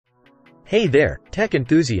Hey there, tech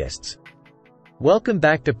enthusiasts! Welcome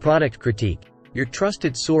back to Product Critique, your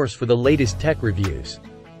trusted source for the latest tech reviews.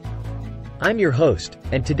 I'm your host,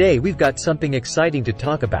 and today we've got something exciting to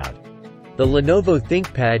talk about. The Lenovo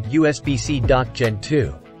ThinkPad USB-C Dock Gen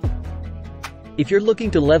 2. If you're looking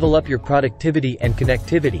to level up your productivity and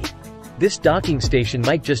connectivity, this docking station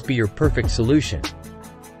might just be your perfect solution.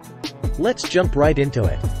 Let's jump right into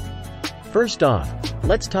it. First off,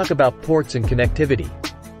 let's talk about ports and connectivity.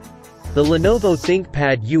 The Lenovo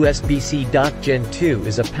ThinkPad USB-C Dock Gen 2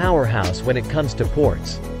 is a powerhouse when it comes to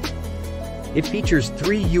ports. It features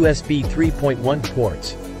 3 USB 3.1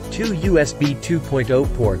 ports, 2 USB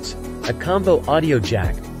 2.0 ports, a combo audio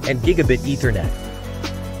jack, and Gigabit Ethernet.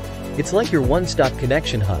 It's like your one-stop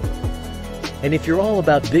connection hub. And if you're all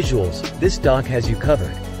about visuals, this dock has you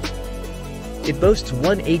covered. It boasts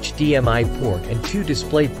 1 HDMI port and 2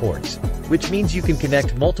 display ports, which means you can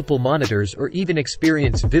connect multiple monitors or even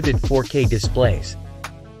experience vivid 4K displays.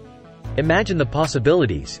 Imagine the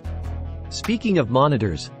possibilities. Speaking of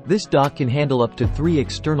monitors, this dock can handle up to 3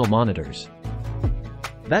 external monitors.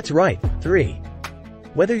 That's right, 3.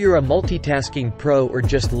 Whether you're a multitasking pro or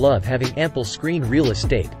just love having ample screen real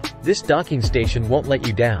estate, this docking station won't let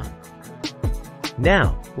you down.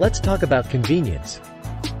 Now, let's talk about convenience.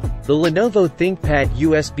 The Lenovo ThinkPad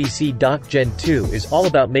USB-C Dock Gen 2 is all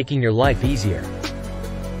about making your life easier.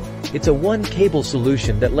 It's a one-cable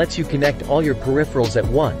solution that lets you connect all your peripherals at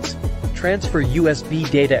once, transfer USB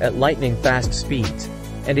data at lightning-fast speeds,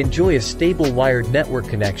 and enjoy a stable wired network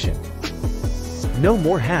connection. No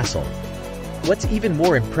more hassle. What's even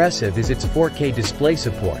more impressive is its 4K display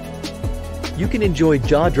support. You can enjoy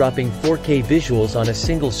jaw-dropping 4K visuals on a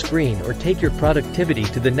single screen or take your productivity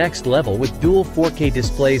to the next level with dual 4K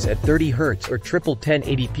displays at 30Hz or triple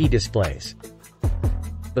 1080p displays.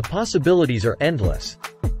 The possibilities are endless.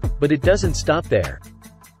 But it doesn't stop there.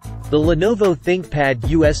 The Lenovo ThinkPad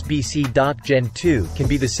USB-C Dock Gen 2 can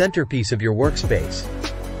be the centerpiece of your workspace.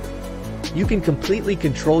 You can completely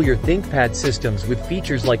control your ThinkPad systems with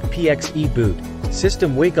features like PXE Boot,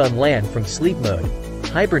 System Wake on LAN from sleep mode,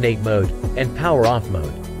 hibernate mode, and power off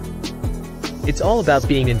mode. It's all about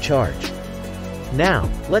being in charge. Now,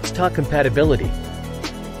 let's talk compatibility.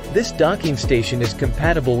 This docking station is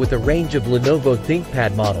compatible with a range of Lenovo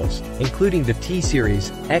ThinkPad models, including the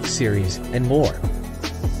T-Series, X-Series, and more.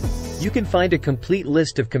 You can find a complete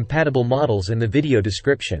list of compatible models in the video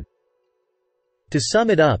description. To sum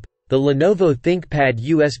it up, the Lenovo ThinkPad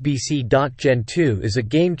USB-C Dock Gen 2 is a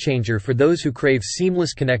game-changer for those who crave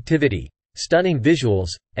seamless connectivity, stunning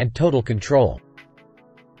visuals, and total control.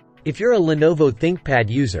 If you're a Lenovo ThinkPad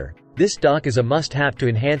user, this dock is a must-have to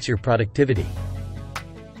enhance your productivity.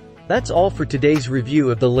 That's all for today's review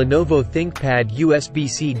of the Lenovo ThinkPad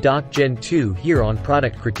USB-C Dock Gen 2 here on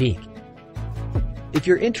Product Critique. If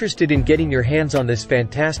you're interested in getting your hands on this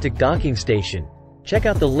fantastic docking station, check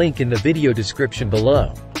out the link in the video description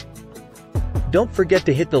below. Don't forget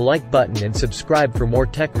to hit the like button and subscribe for more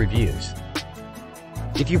tech reviews.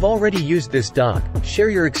 If you've already used this dock, share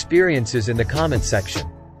your experiences in the comments section.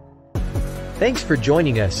 Thanks for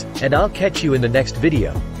joining us, and I'll catch you in the next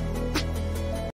video.